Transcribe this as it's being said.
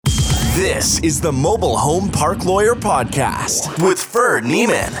This is the Mobile Home Park Lawyer Podcast with Ferd.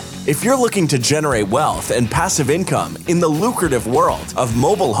 If you're looking to generate wealth and passive income in the lucrative world of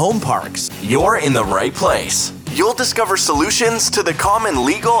mobile home parks, you're in the right place. You'll discover solutions to the common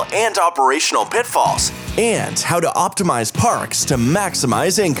legal and operational pitfalls and how to optimize parks to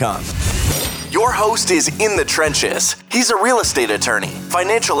maximize income. Your host is in the trenches. He's a real estate attorney,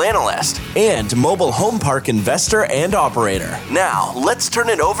 financial analyst, and mobile home park investor and operator. Now, let's turn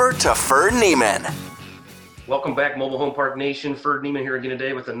it over to Ferd. Welcome back, Mobile Home Park Nation. Ferd here again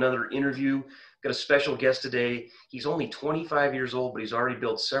today with another interview. Got a special guest today. He's only 25 years old, but he's already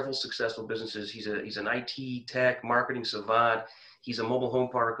built several successful businesses. He's an IT tech marketing savant. He's a mobile home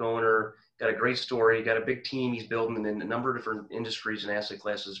park owner. Got a great story. Got a big team he's building in a number of different industries and asset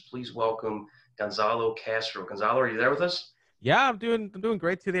classes. Please welcome Gonzalo Castro. Gonzalo, are you there with us? Yeah, I'm doing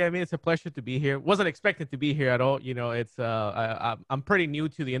great today. I mean, it's a pleasure to be here. Wasn't expected to be here at all. You know, it's I'm pretty new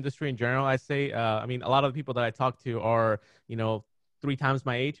to the industry in general. I say, I mean, a lot of the people that I talk to are, 3 times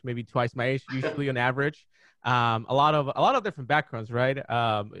my age, maybe twice my age, usually on average. A lot of different backgrounds, right?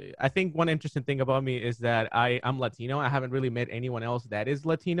 I think one interesting thing about me is that I'm Latino. I haven't really met anyone else that is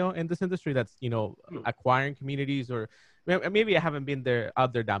Latino in this industry that's, acquiring communities, or maybe I haven't been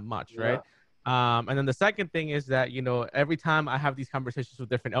out there that much, right? Yeah. And then the second thing is that, every time I have these conversations with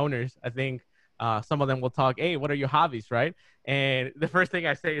different owners, I think some of them will talk, hey, what are your hobbies, right? And the first thing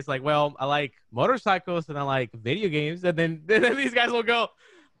I say is like, well, I like motorcycles and I like video games. And then these guys will go,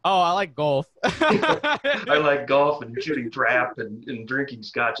 oh, I like golf. I like golf and shooting draft and drinking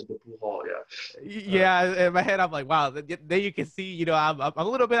scotch at the pool hall, yeah. Yeah, in my head, I'm like, wow, there you can see, I'm a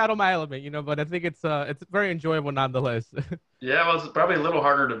little bit out of my element, but I think it's very enjoyable nonetheless. Yeah, well, it's probably a little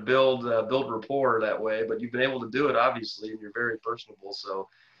harder to build rapport that way, but you've been able to do it, obviously, and you're very personable, so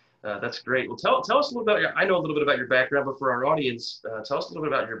that's great. Well, tell us a little about I know a little bit about your background, but for our audience, tell us a little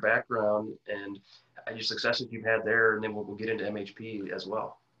bit about your background and your successes you've had there, and then we'll get into MHP as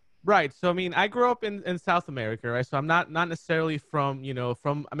well. Right. So, I mean, I grew up in South America, right? So I'm not necessarily from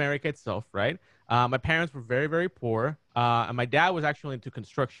America itself, right? My parents were very, very poor. And my dad was actually into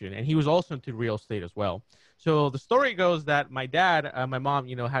construction, and he was also into real estate as well. So the story goes that my dad, my mom,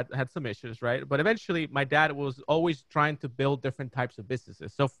 had some issues, right? But eventually my dad was always trying to build different types of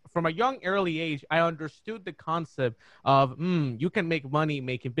businesses. So from a young, early age, I understood the concept of, you can make money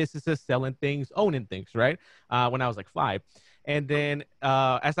making businesses, selling things, owning things, right? When I was like 5. And then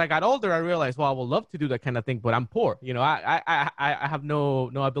as I got older, I realized, well, I would love to do that kind of thing, but I'm poor. I have no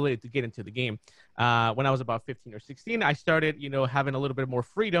ability to get into the game. When I was about 15 or 16, I started, having a little bit more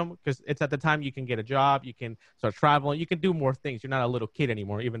freedom, because it's at the time you can get a job, you can start traveling, you can do more things. You're not a little kid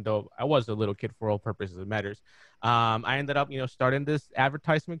anymore, even though I was a little kid for all purposes it matters. I ended up, starting this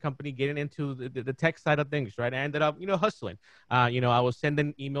advertisement company, getting into the tech side of things, right? I ended up, hustling. I was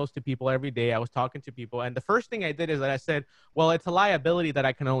sending emails to people every day. I was talking to people. And the first thing I did is that I said, well, it's a liability that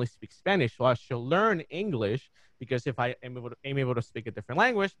I can only speak Spanish, so I should learn English, because if I am able to speak a different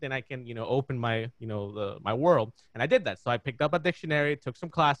language, then I can, open my, my world. And I did that. So I picked up a dictionary, took some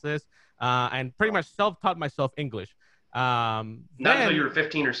classes, and pretty much self-taught myself English. Not until you were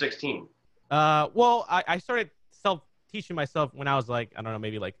 15 or 16. Well, I started teaching myself when I was like, I don't know,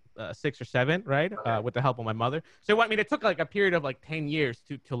 maybe like 6 or 7, right? Okay. With the help of my mother. So I mean, it took like a period of like 10 years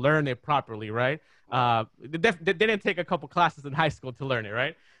to learn it properly, right? It didn't take a couple classes in high school to learn it,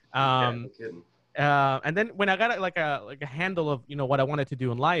 right? No kidding. And then when I got like a handle of, what I wanted to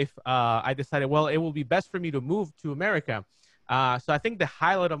do in life, I decided, well, it will be best for me to move to America. So I think the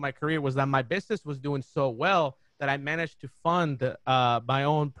highlight of my career was that my business was doing so well that I managed to fund my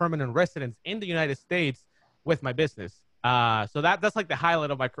own permanent residence in the United States with my business. So that's like the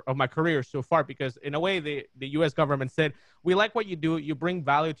highlight of my career so far, because in a way the U.S. government said, we like what you do, you bring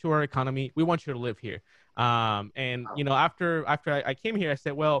value to our economy, we want you to live here. And after I came here, I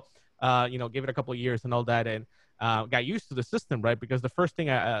said, well, give it a couple of years and all that, and got used to the system, right? Because the first thing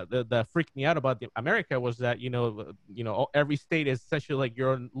that freaked me out about America was that every state is essentially like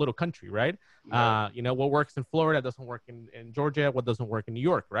your own little country, right? Yeah. What works in Florida doesn't work in Georgia, what doesn't work in New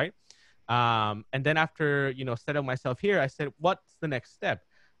York, right? And then after, settled myself here, I said, what's the next step?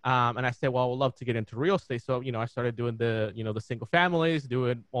 And I said, well, I would love to get into real estate. So, I started doing the single families,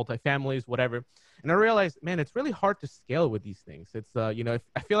 doing multifamilies, whatever. And I realized, man, it's really hard to scale with these things. It's, if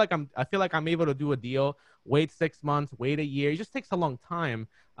I feel like I'm able to do a deal, wait 6 months, wait a year. It just takes a long time.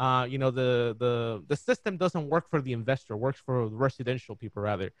 The system doesn't work for the investor, works for the residential people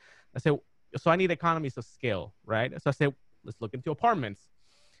rather. I said, so I need economies of scale, right? So I said, let's look into apartments.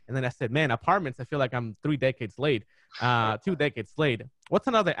 And then I said, man, apartments, I feel like I'm 2 decades late. What's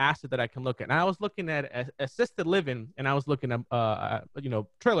another asset that I can look at? And I was looking at assisted living, and I was looking at,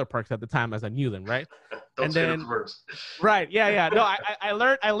 trailer parks at the time as I knew them, right? Don't And say then, those words. right, yeah. No, I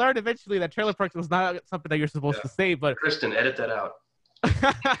learned eventually that trailer parks was not something that you're supposed to say, but Kristen, edit that out.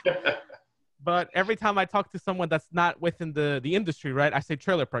 but every time I talk to someone that's not within the industry, right, I say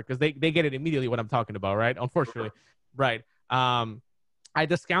trailer park because they get it immediately what I'm talking about, right? Unfortunately, right. I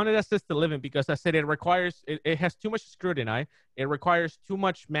discounted assisted living because I said it has too much scrutiny. It requires too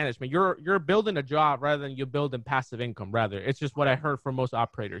much management. You're building a job rather than you're building passive income. Rather, it's just what I heard from most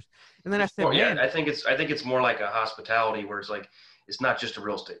operators. And then I said, I think it's more like a hospitality where it's like it's not just a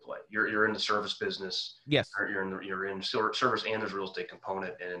real estate play. You're in the service business. Yes. You're in service and there's a real estate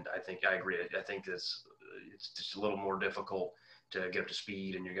component. And I think I agree. I think it's just a little more difficult to get up to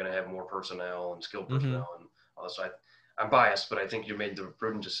speed, and you're going to have more personnel and skilled personnel and all that. So I'm biased, but I think you made the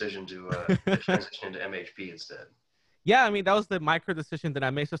prudent decision to transition into MHP instead. Yeah, I mean, that was the micro decision that I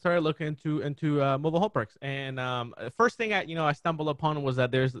made. So I started looking into mobile home parks. And first thing I stumbled upon was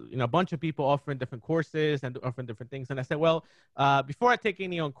that there's a bunch of people offering different courses and offering different things. And I said, well, before I take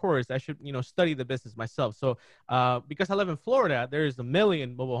any on course, I should study the business myself. So because I live in Florida, there's a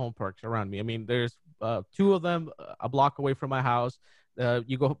million mobile home parks around me. I mean, there's 2 of them a block away from my house.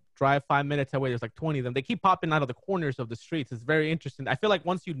 You go drive 5 minutes away, there's like 20 of them. They keep popping out of the corners of the streets. It's very interesting. I feel like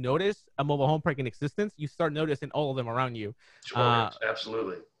once you notice a mobile home park in existence, you start noticing all of them around you. Sure,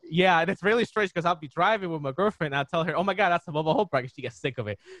 absolutely. Yeah, and it's really strange because I'll be driving with my girlfriend and I'll tell her, oh my God, that's a mobile home park. And she gets sick of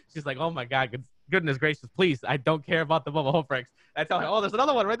it. She's like, oh my God, goodness gracious, please. I don't care about the mobile home parks. I tell her, oh, there's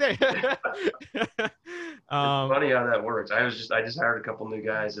another one right there. It's funny how that works. I just hired a couple new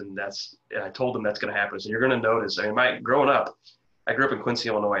guys, and I told them that's going to happen. So you're going to notice. I mean, I grew up in Quincy,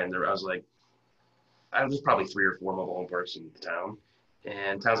 Illinois, and I was probably 3 or 4 mobile home parks in the town,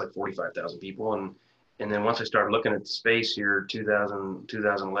 and the town's like 45,000 people. And then once I started looking at the space here, 2011,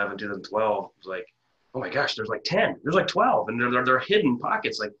 2012, it was like, oh my gosh, there's like 10, there's like 12, and they're hidden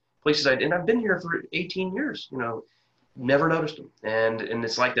pockets, like places and I've been here for 18 years, never noticed them. And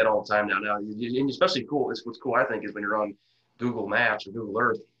it's like that all the time now. And especially what's cool, I think, is when you're on Google Maps or Google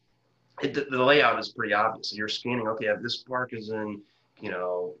Earth, the layout is pretty obvious. So you're scanning, okay, this park is in, I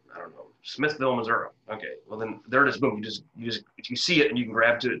don't know, Smithville, Missouri. Okay, well then there it is. Boom. You just if you see it and you can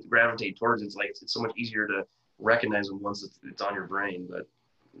gravitate towards it. It's like it's so much easier to recognize them once it's on your brain. But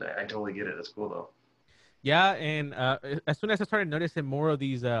I totally get it. It's cool though. Yeah, and as soon as I started noticing more of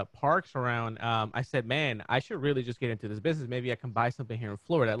these parks around, I said, man, I should really just get into this business. Maybe I can buy something here in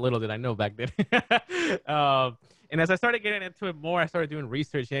Florida. Little did I know back then. And as I started getting into it more, I started doing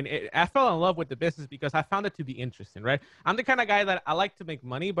research, and I fell in love with the business because I found it to be interesting, right? I'm the kind of guy that I like to make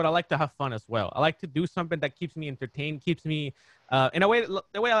money, but I like to have fun as well. I like to do something that keeps me entertained, keeps me, in a way,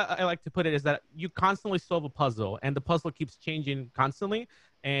 the way I like to put it is that you constantly solve a puzzle, and the puzzle keeps changing constantly,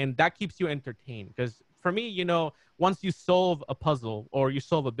 and that keeps you entertained. Because for me, once you solve a puzzle or you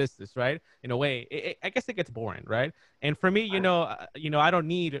solve a business, right, in a way, I guess it gets boring, right? And for me, I don't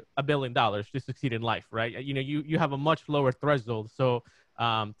need $1 billion to succeed in life, right? You have a much lower threshold, so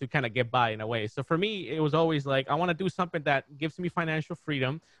to kind of get by in a way. So for me, it was always like, I want to do something that gives me financial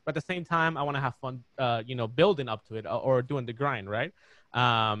freedom, but at the same time, I want to have fun, building up to it or doing the grind, right?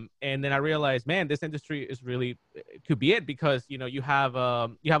 And then I realized, man, this industry is really, it could be it, because you have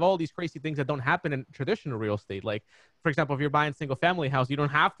all these crazy things that don't happen in traditional real estate. Like, for example, if you're buying single family house, you don't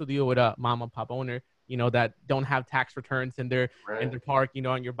have to deal with a mom and pop owner that don't have tax returns in their park,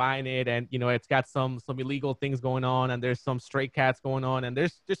 and you're buying it, and it's got some illegal things going on, and there's some stray cats going on, and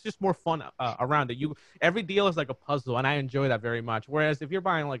there's just more fun around it. Every deal is like a puzzle, and I enjoy that very much. Whereas if you're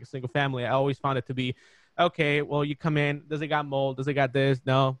buying like a single family, I always found it to be, okay, well, you come in, does it got mold? Does it got this?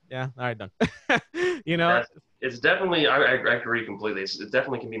 No. Yeah. All right, done. It's definitely, I agree completely. It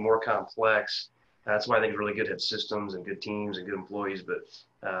definitely can be more complex. That's why I think it's really good to have systems and good teams and good employees, but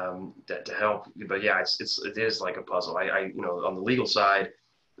to help. But yeah, it is like a puzzle. I on the legal side,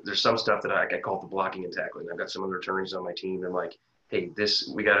 there's some stuff that I call it the blocking and tackling. I've got some other attorneys on my team. I'm like, hey,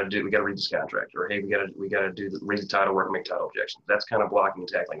 we got to read this contract, or hey, we got to read the title work and make title objections. That's kind of blocking and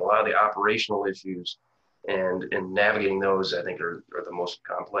tackling. A lot of the operational issues and navigating those, I think, are the most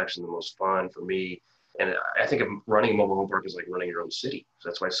complex and the most fun for me. And I think of running a mobile home park is like running your own city. So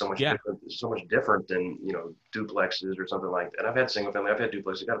that's why it's so much different. It's so much different than duplexes or something like that. And I've had single family, I've had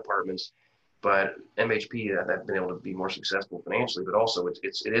duplexes, I've got apartments, but MHP, I've been able to be more successful financially, but also it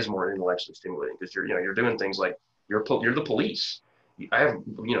is more intellectually stimulating, because you're doing things like you're the police. I have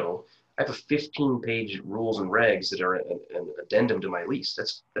a 15-page rules and regs that are an addendum to my lease.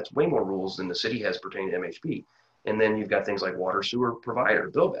 That's way more rules than the city has pertaining to MHP. And then you've got things like water, sewer provider,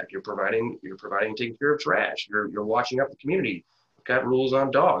 bill back. You're providing, taking care of trash. You're watching up the community. We've got rules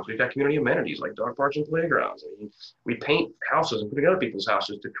on dogs. We've got community amenities like dog parks and playgrounds. I mean, we paint houses and put in other people's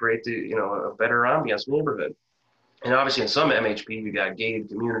houses to create a better ambiance neighborhood. And obviously in some MHP, you got gated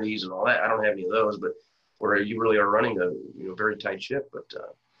communities and all that. I don't have any of those, but where you really are running a very tight ship. But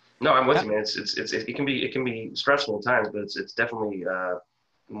no, I'm with you, man. It can be stressful at times, but it's definitely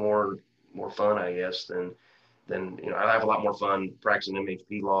more fun, I guess, than I have a lot more fun practicing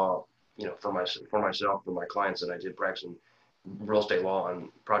MHP law, for myself, for my clients, than I did practicing real estate law on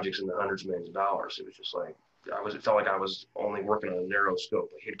projects in the hundreds of millions of dollars. It was just like it felt like I was only working on a narrow scope.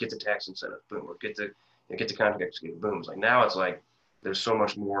 Like, here, get the tax incentive, boom, or get the contract executed, boom. It's like now it's like there's so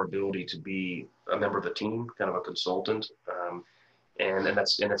much more ability to be a member of a team, kind of a consultant, and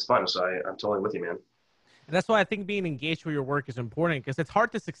that's fun. So I'm totally with you, man. And that's why I think being engaged with your work is important, because it's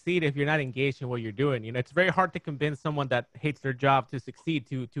hard to succeed if you're not engaged in what you're doing. It's very hard to convince someone that hates their job to succeed,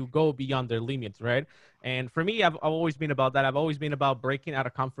 to go beyond their limits, right? And for me, I've always been about that. I've always been about breaking out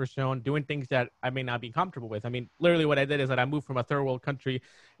of comfort zone, doing things that I may not be comfortable with. I mean, literally what I did is that I moved from a third world country,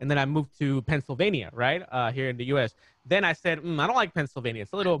 and then I moved to Pennsylvania, right? Here in the U.S. Then I said, I don't like Pennsylvania.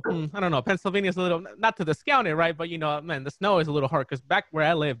 It's a little, I don't know. Pennsylvania's a little, not to discount it, right? But, man, the snow is a little hard, because back where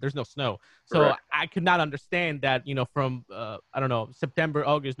I live, there's no snow. So Correct. I could not understand that, from, I don't know, September,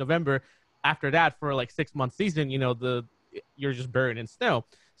 August, November, after that for like 6 month season, you're just buried in snow.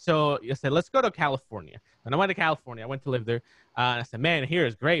 So I said, let's go to California. And I went to California. I went to live there. And I said, man, here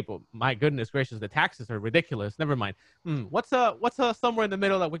is great, but my goodness gracious, the taxes are ridiculous. Never mind. What's somewhere in the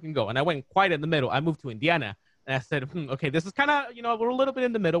middle that we can go? And I went quite in the middle. I moved to Indiana. And I said, okay, this is kind of, we're a little bit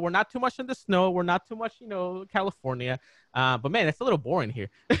in the middle. We're not too much in the snow. We're not too much, California. But man, it's a little boring here.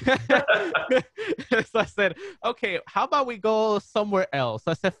 So I said, okay, how about we go somewhere else?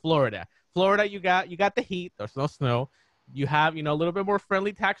 So I said, Florida. Florida, you got the heat. There's no snow. You have, a little bit more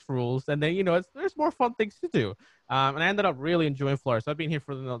friendly tax rules. And then, there's more fun things to do. And I ended up really enjoying Florida. So I've been here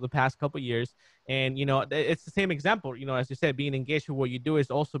for the past couple of years. And, it's the same example. As you said, being engaged with what you do is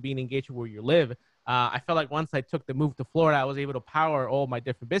also being engaged with where you live. I felt like once I took the move to Florida, I was able to power all my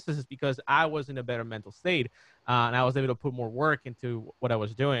different businesses because I was in a better mental state. And I was able to put more work into what I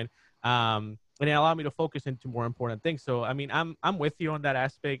was doing. And it allowed me to focus into more important things. So, I mean, I'm with you on that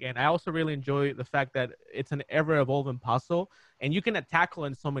aspect. And I also really enjoy the fact that it's an ever evolving puzzle, and you can tackle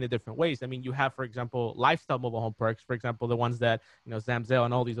in so many different ways. I mean, you have, for example, lifestyle mobile home parks, for example, the ones that, Zamzel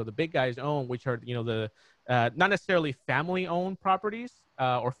and all these other big guys own, which are, the not necessarily family owned properties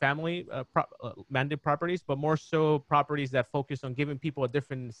or family mandated properties, but more so properties that focus on giving people a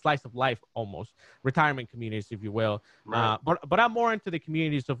different slice of life, almost retirement communities, if you will. Right. But I'm more into the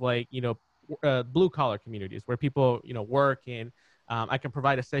communities of like, blue collar communities where people, work, and I can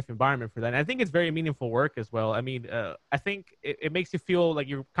provide a safe environment for that. And I think it's very meaningful work as well. I mean, I think it makes you feel like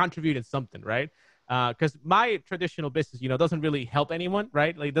you're contributing something, right? Because my traditional business, doesn't really help anyone,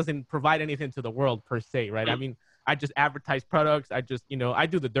 right? Like, it doesn't provide anything to the world per se, right? I mean, I just advertise products. I just, I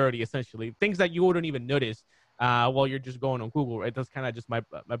do the dirty, essentially, things that you wouldn't even notice while you're just going on Google, right? That's kind of just my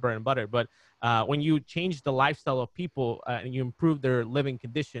bread and butter. But when you change the lifestyle of people and you improve their living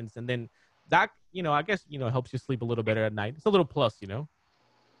conditions, and then that, I guess, helps you sleep a little better at night. It's a little plus,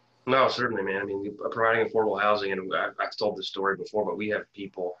 No, certainly, man. I mean, providing affordable housing, and I've told this story before, but we have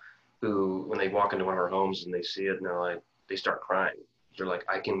people who, when they walk into one of our homes and they see it, and they're like, they start crying. They're like,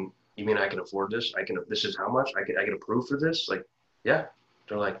 you mean I can afford this? This is how much? I can approve for this? Like, yeah.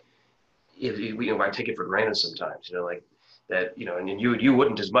 They're like, I take it for granted sometimes, like that, and you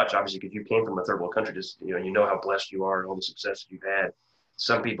wouldn't as much, obviously, because you came from a third world country, just, you know how blessed you are and all the success you've had.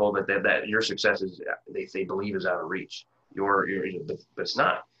 Some people that your success is, they believe is out of reach. But it's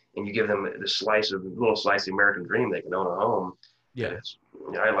not. And you give them the little slice of the American dream. They can own a home. Yeah.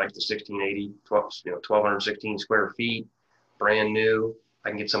 I like the 1,216 square feet, brand new. I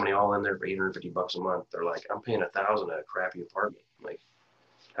can get somebody all in there for $850 a month. They're like, I'm paying $1,000 at a crappy apartment. I'm like,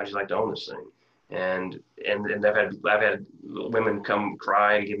 how'd you like to own this thing? And I've had women come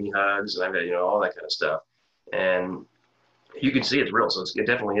cry and give me hugs, and I've had, all that kind of stuff. And you can see it's real. So it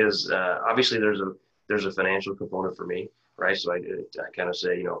definitely is. Obviously, there's a financial component for me, right? So I kind of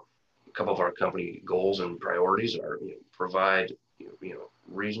say, a couple of our company goals and priorities are, provide,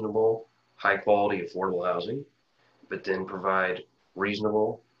 reasonable, high quality, affordable housing, but then provide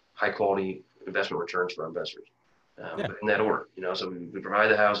reasonable, high quality investment returns for our investors. But in that order, so we provide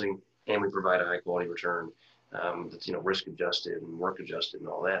the housing and we provide a high quality return that's, risk adjusted and work adjusted and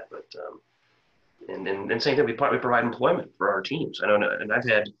all that. But and same thing, we provide employment for our teams. I don't know, and I've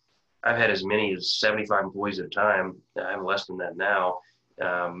had as many as 75 employees at a time. I have less than that now.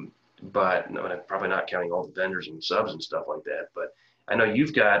 but no, probably not counting all the vendors and subs and stuff like that. But I know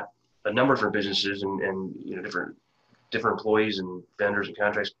you've got a number of different businesses and different employees and vendors and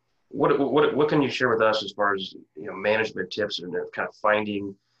contracts. What can you share with us as far as management tips and kind of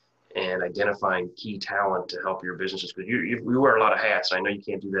finding and identifying key talent to help your businesses? Because you wear a lot of hats. I know you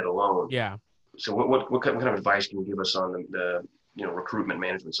can't do that alone. Yeah. So what kind of advice can you give us on the recruitment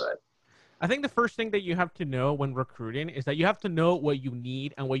management side? I think the first thing that you have to know when recruiting is that you have to know what you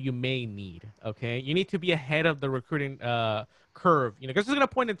need and what you may need. Okay, you need to be ahead of the recruiting curve. Because there's gonna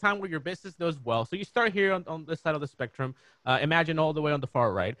point in time where your business does well. So you start here on this side of the spectrum. Imagine all the way on the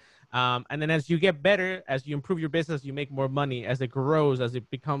far right. And then as you get better, as you improve your business, you make more money. As it grows, as it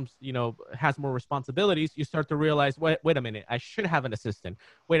becomes, has more responsibilities, you start to realize, wait a minute, I should have an assistant.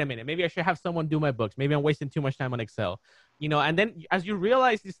 Wait a minute, maybe I should have someone do my books. Maybe I'm wasting too much time on Excel. And then as you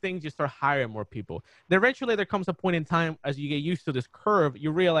realize these things, you start hiring more people. Then eventually there comes a point in time as you get used to this curve,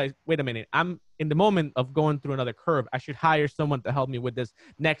 you realize, wait a minute, I'm in the moment of going through another curve. I should hire someone to help me with this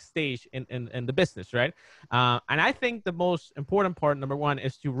next stage in the business, right? And I think the most important part, number one,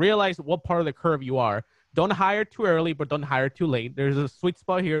 is to realize what part of the curve you are. Don't hire too early, but don't hire too late. There's a sweet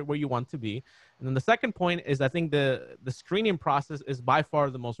spot here where you want to be. And then the second point is I think the screening process is by far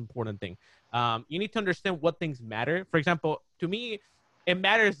the most important thing. You need to understand what things matter. For example, to me, it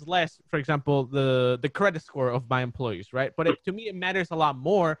matters less, for example, the credit score of my employees, right? But to me, it matters a lot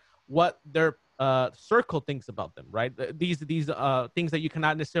more what their circle thinks about them, right? These things that you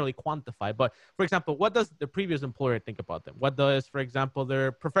cannot necessarily quantify. But for example, what does the previous employer think about them? What does, for example,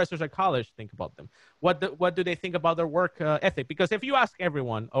 their professors at college think about them? What do they think about their work ethic? Because if you ask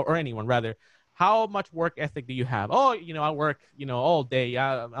everyone or anyone rather, how much work ethic do you have? Oh, I work, all day.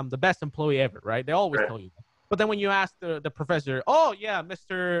 I'm the best employee ever, right? They always tell you that. But then when you ask the professor, oh yeah,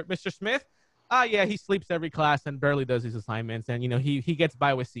 Mr. Smith, yeah, he sleeps every class and barely does his assignments, and he gets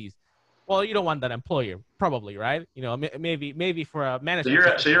by with C's. Well, you don't want that employer, probably, right? Maybe for a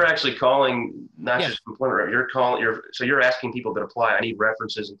manager. So you're actually calling not just employment. You're asking people that apply. I need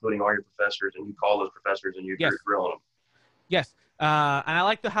references, including all your professors, and you call those professors and you're drilling them. Yes. And I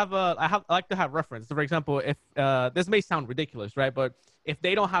like to have reference. So for example, if this may sound ridiculous, right? But if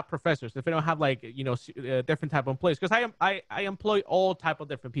they don't have professors, if they don't have different type of employees, because I employ all type of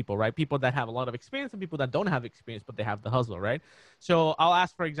different people, right? People that have a lot of experience and people that don't have experience, but they have the hustle, right? So I'll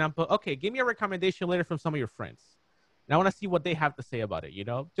ask, for example, okay, give me a recommendation later from some of your friends. And I want to see what they have to say about it.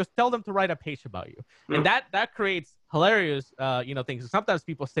 Just tell them to write a page about you, and that creates hilarious, things. Sometimes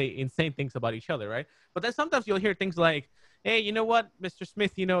people say insane things about each other, right? But then sometimes you'll hear things like, hey, you know what, Mr.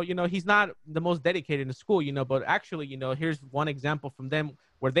 Smith, he's not the most dedicated in school, but actually, here's one example from them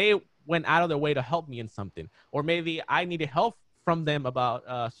where they went out of their way to help me in something. Or maybe I needed help from them about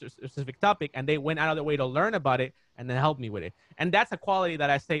a specific topic, and they went out of their way to learn about it and then help me with it. And that's a quality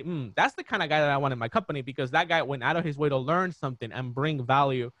that I say, that's the kind of guy that I want in my company, because that guy went out of his way to learn something and bring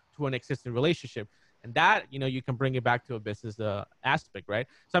value to an existing relationship. And that, you can bring it back to a business aspect, right?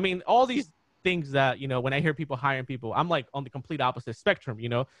 So, I mean, all these things that, when I hear people hiring people, I'm like on the complete opposite spectrum,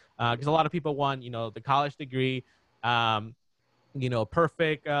 because a lot of people want, the college degree, perfect,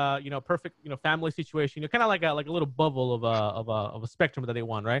 family situation, kind of like a little bubble of a spectrum that they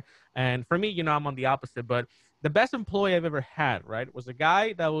want, right? And for me, I'm on the opposite. But the best employee I've ever had, right, was a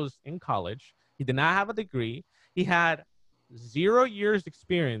guy that was in college. He did not have a degree. He had 0 years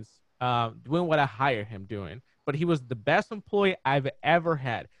experience doing what I hired him doing, but he was the best employee I've ever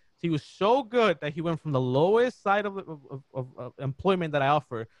had. He was so good that he went from the lowest side of employment that I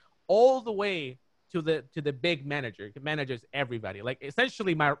offer all the way to the big manager. He manages everybody, like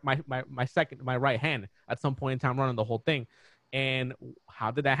essentially my right hand at some point in time, running the whole thing. And how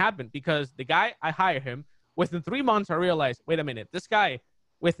did that happen? Because the guy, I hired him, within 3 months, I realized, wait a minute, this guy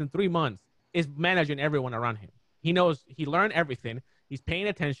within 3 months is managing everyone around him. He knows, he learned everything. He's paying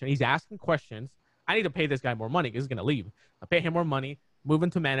attention. He's asking questions. I need to pay this guy more money because he's going to leave. I pay him more money, move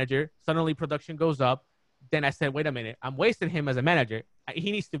into manager. Suddenly production goes up. Then I said, wait a minute, I'm wasting him as a manager.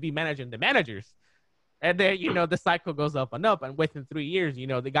 He needs to be managing the managers. And then, the cycle goes up and up. And within 3 years,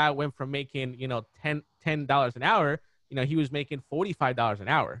 the guy went from making, $10 an hour, he was making $45 an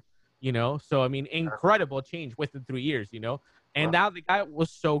hour, So, I mean, incredible change within 3 years, And now the guy was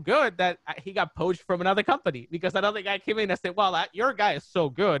so good that he got poached from another company because another guy came in and said, well, your guy is so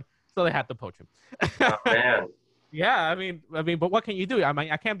good. So they had to poach him. Oh, man. Yeah, I mean, but what can you do? I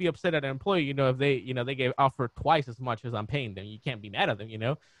mean, I can't be upset at an employee, if they, they gave offered twice as much as I'm paying them. You can't be mad at them,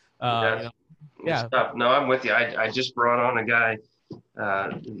 Yeah. No, I'm with you. I just brought on a guy,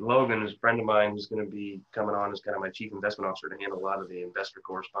 Logan, is a friend of mine, who's going to be coming on as kind of my chief investment officer to handle a lot of the investor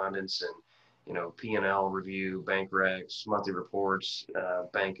correspondence. P&L review, bank recs, monthly reports,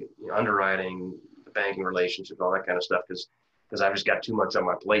 bank underwriting, banking relationships, all that kind of stuff. Because I've just got too much on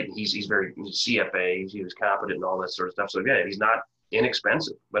my plate, and he's CFA, he was competent and all that sort of stuff. So yeah, he's not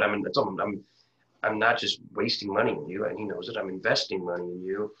inexpensive, but I mean, I'm not just wasting money in you, and he knows it. I'm investing money in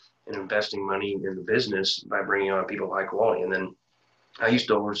you and investing money in the business by bringing on people of high quality. And then I used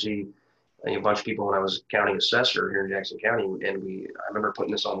to oversee a bunch of people when I was county assessor here in Jackson County, and I remember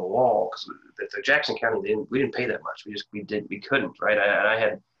putting this on the wall because the Jackson County we didn't pay that much. We couldn't, right?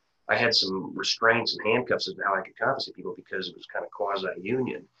 I had some restraints and handcuffs as to how I could compensate people because it was kind of quasi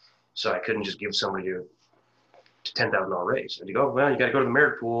union, so I couldn't just give somebody a $10,000 raise. And you go, well, you got to go to the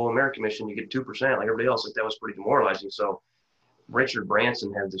merit pool, merit commission, you get 2% like everybody else. Like that was pretty demoralizing. So Richard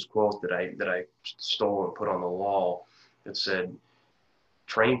Branson had this quote that I stole and put on the wall that said,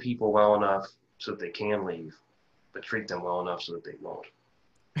 train people well enough so that they can leave, but treat them well enough so that they won't.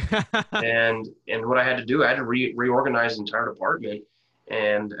 and what I had to do, I had to reorganize the entire department,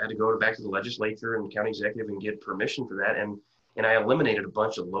 and I had to go back to the legislature and county executive and get permission for that. And I eliminated a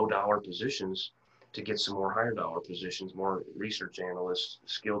bunch of low dollar positions to get some more higher dollar positions, more research analysts,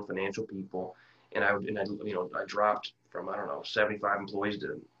 skilled financial people. And I dropped from, 75 employees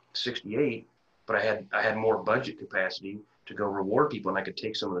to 68, but I had more budget capacity to go reward people. And I could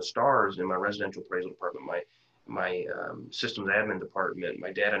take some of the stars in my residential appraisal department, my systems admin department,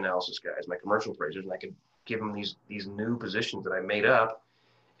 my data analysis guys, my commercial appraisers, and I could give them these new positions that I made up,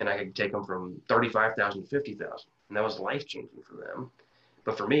 and I could take them from 35,000 to 50,000. And that was life-changing for them.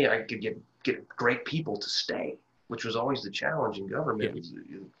 But for me, I could get great people to stay, which was always the challenge in government.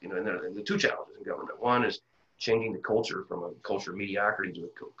 Yeah. And there are the two challenges in government. One is changing the culture from a culture of mediocrity to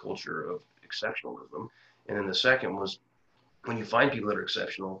a culture of exceptionalism. And then the second was, when you find people that are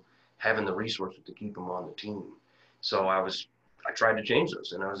exceptional, having the resources to keep them on the team. So I tried to change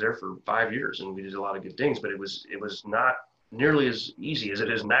those, and I was there for 5 years, and we did a lot of good things, but it was not nearly as easy as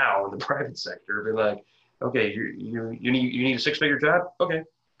it is now in the private sector. Be like, okay, you need a 6-figure job. Okay,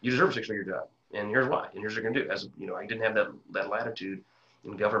 you deserve a 6-figure job, and here's why, and here's what you're gonna do. As I didn't have that latitude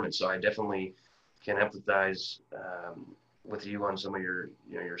in government, so I definitely can empathize with you on some of your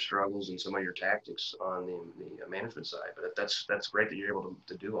struggles and some of your tactics on the management side. But that's great that you're able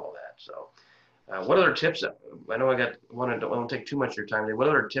to do all that. So what other tips? I know I don't want to take too much of your time today. What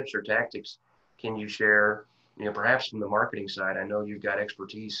other tips or tactics can you share? Perhaps from the marketing side. I know you've got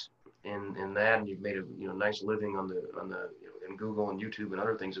expertise in that, and you've made a nice living on the in Google and YouTube and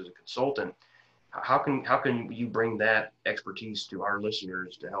other things as a consultant. How can you bring that expertise to our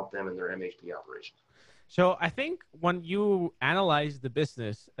listeners to help them in their MHP operations? So I think when you analyze the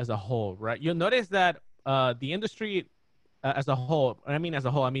business as a whole, right, you'll notice that the industry as a whole, I mean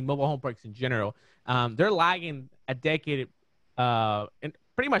mobile home parks in general, they're lagging a decade,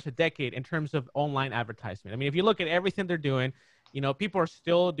 pretty much a decade in terms of online advertisement. I mean, if you look at everything they're doing, people are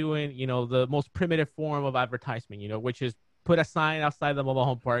still doing, the most primitive form of advertisement, which is put a sign outside the mobile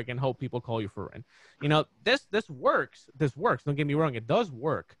home park and hope people call you for rent. This works. Don't get me wrong. It does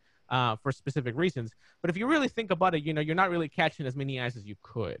work for specific reasons. But if you really think about it, you're not really catching as many eyes as you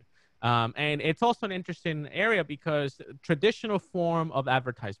could. And it's also an interesting area because traditional form of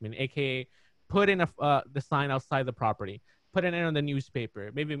advertisement, aka put in the sign outside the property, put it in on the newspaper,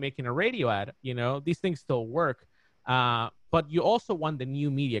 maybe making a radio ad, these things still work. But you also want the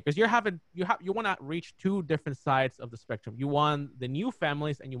new media because you want to reach two different sides of the spectrum. You want the new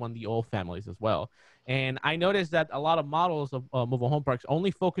families and you want the old families as well. And I noticed that a lot of models of mobile home parks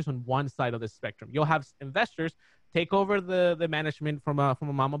only focus on one side of the spectrum. You'll have investors take over the management from a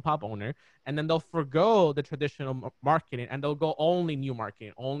mom and pop owner, and then they'll forgo the traditional marketing and they'll go only new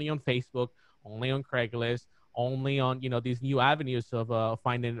marketing, only on Facebook, only on Craigslist, only on these new avenues of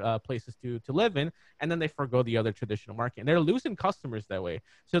finding places to live in, and then they forgo the other traditional market, and they're losing customers that way.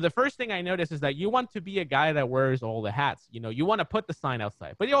 So the first thing I noticed is that you want to be a guy that wears all the hats. You want to put the sign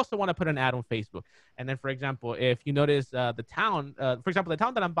outside, but you also want to put an ad on Facebook. And then, for example, if you notice the town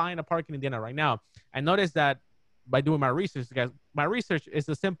that I'm buying a park in Indiana right now, I noticed that by doing my research, guys, my research is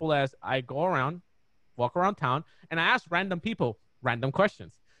as simple as I walk around town, and I ask random people random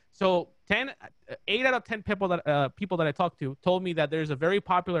questions. So 8 out of 10 people that I talked to told me that there's a very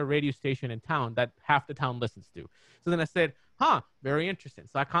popular radio station in town that half the town listens to. So then I said, very interesting.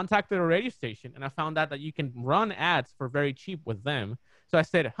 So I contacted a radio station and I found out that you can run ads for very cheap with them. So I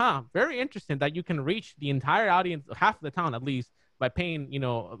said, very interesting that you can reach the entire audience, half of the town at least, by paying,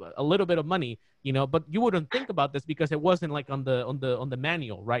 a little bit of money, but you wouldn't think about this because it wasn't like on the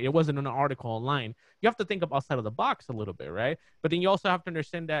manual, right? It wasn't on an article online. You have to think of outside of the box a little bit, right? But then you also have to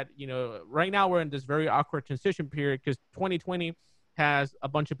understand that, right now we're in this very awkward transition period because 2020, has a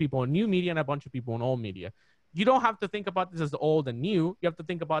bunch of people in new media and a bunch of people in old media. You don't have to think about this as old and new. You have to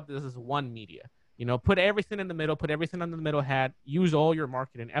think about this as one media. Put everything in the middle, put everything under the middle hat, use all your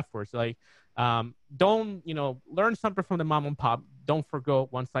marketing efforts. Like, don't, learn something from the mom and pop. Don't forgo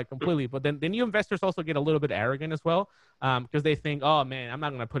one side completely. But then the new investors also get a little bit arrogant as well, because they think, oh man, I'm not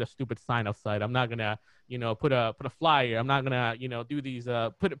going to put a stupid sign outside. I'm not going to, put a flyer. I'm not going to, do these,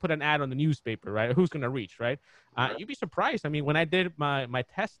 put an ad on the newspaper, right? Who's going to reach, right? You'd be surprised. I mean, when I did my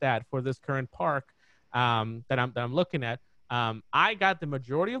test ad for this current park that I'm looking at, I got the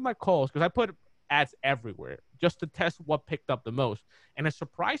majority of my calls because I put ads everywhere just to test what picked up the most. And it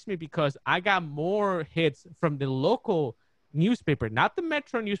surprised me because I got more hits from the local newspaper, not the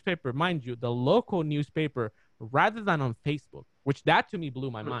metro newspaper, mind you, the local newspaper, rather than on Facebook, which that to me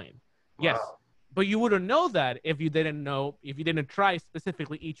blew my mind. Wow. Yes. But you wouldn't know that if you didn't try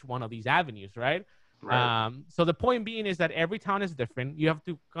specifically each one of these avenues, right? Right. So the point being is that every town is different. You have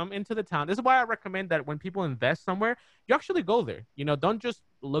to come into the town. This is why I recommend that when people invest somewhere, you actually go there. Don't just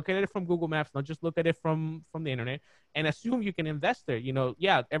look at it from Google Maps. Don't just look at it from the internet and assume you can invest there.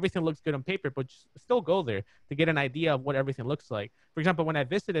 Yeah, everything looks good on paper, but just still go there to get an idea of what everything looks like. For example, when I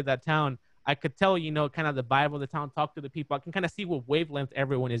visited that town, I could tell, kind of the vibe of the town, talk to the people. I can kind of see what wavelength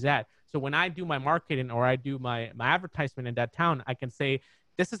everyone is at. So when I do my marketing or I do my advertisement in that town, I can say,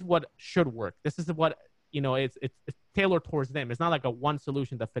 this is what should work. This is what, it's tailored towards them. It's not like a one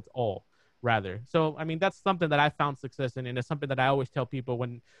solution that fits all, rather. So, I mean, that's something that I found success in. And it's something that I always tell people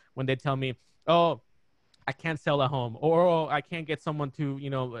when they tell me, oh, I can't sell a home, or oh, I can't get someone to,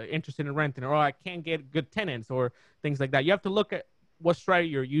 interested in renting, or oh, I can't get good tenants or things like that. You have to look at what strategy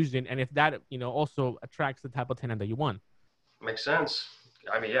you're using and if that, also attracts the type of tenant that you want. Makes sense.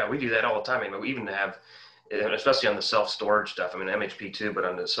 I mean, yeah, we do that all the time. I mean, we even have, especially on the self-storage stuff. I mean, MHP too, but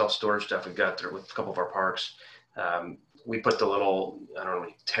on the self-storage stuff we've got there with a couple of our parks, we put the little, I don't know,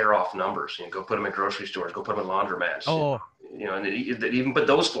 tear off numbers, go put them in grocery stores, go put them in laundromats, and even put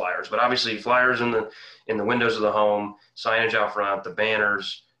those flyers, but obviously flyers in the windows of the home, signage out front, the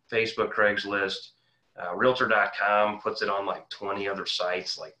banners, Facebook, Craigslist, realtor.com puts it on like 20 other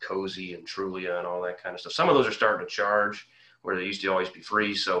sites like Cozy and Trulia and all that kind of stuff. Some of those are starting to charge where they used to always be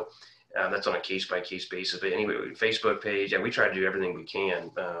free. So that's on a case-by-case basis. But anyway, Facebook page, we try to do everything we can.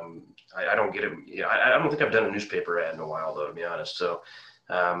 I don't get it. I don't think I've done a newspaper ad in a while, though, to be honest. So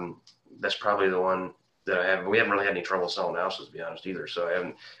that's probably the one that I have. We haven't really had any trouble selling houses, to be honest, either.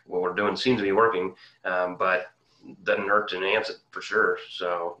 So what we're doing seems to be working, but doesn't hurt to enhance it for sure.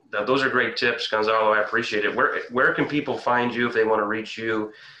 So those are great tips, Gonzalo. I appreciate it. Where can people find you if they want to reach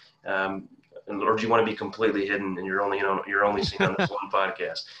you? Or do you want to be completely hidden and you're only seen on this one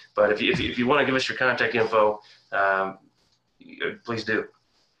podcast? But if you want to give us your contact info, please do.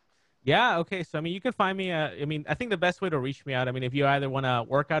 Yeah. Okay. So, I mean, you can find me. I think the best way to reach me out, if you either want to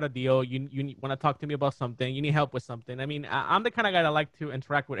work out a deal, you want to talk to me about something, you need help with something. I'm the kind of guy that like to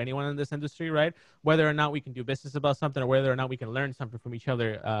interact with anyone in this industry, right? Whether or not we can do business about something or whether or not we can learn something from each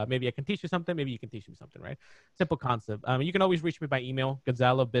other. Maybe I can teach you something. Maybe you can teach me something, right? Simple concept. You can always reach me by email,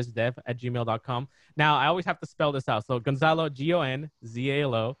 gonzalobizdev@gmail.com. Now, I always have to spell this out. So Gonzalo,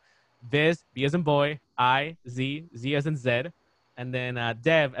 Gonzalo, Biz, B as in boy, I, Z as in Z, and then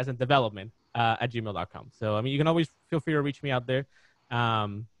dev as in development at gmail.com. So, you can always feel free to reach me out there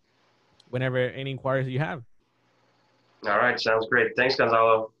whenever any inquiries you have. All right. Sounds great. Thanks,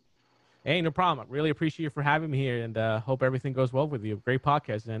 Gonzalo. Hey, no problem. I really appreciate you for having me here and hope everything goes well with you. Great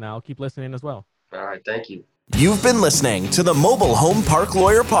podcast, and I'll keep listening as well. All right. Thank you. You've been listening to the Mobile Home Park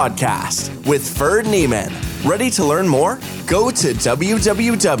Lawyer Podcast with Ferd Neiman. Ready to learn more? Go to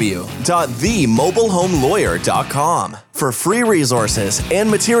www.themobilehomelawyer.com for free resources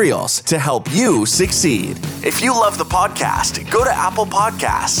and materials to help you succeed. If you love the podcast, go to Apple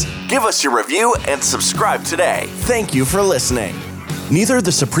Podcasts, give us your review, and subscribe today. Thank you for listening. Neither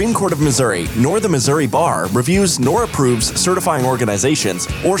the Supreme Court of Missouri nor the Missouri Bar reviews nor approves certifying organizations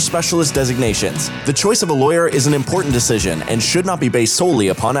or specialist designations. The choice of a lawyer is an important decision and should not be based solely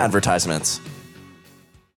upon advertisements.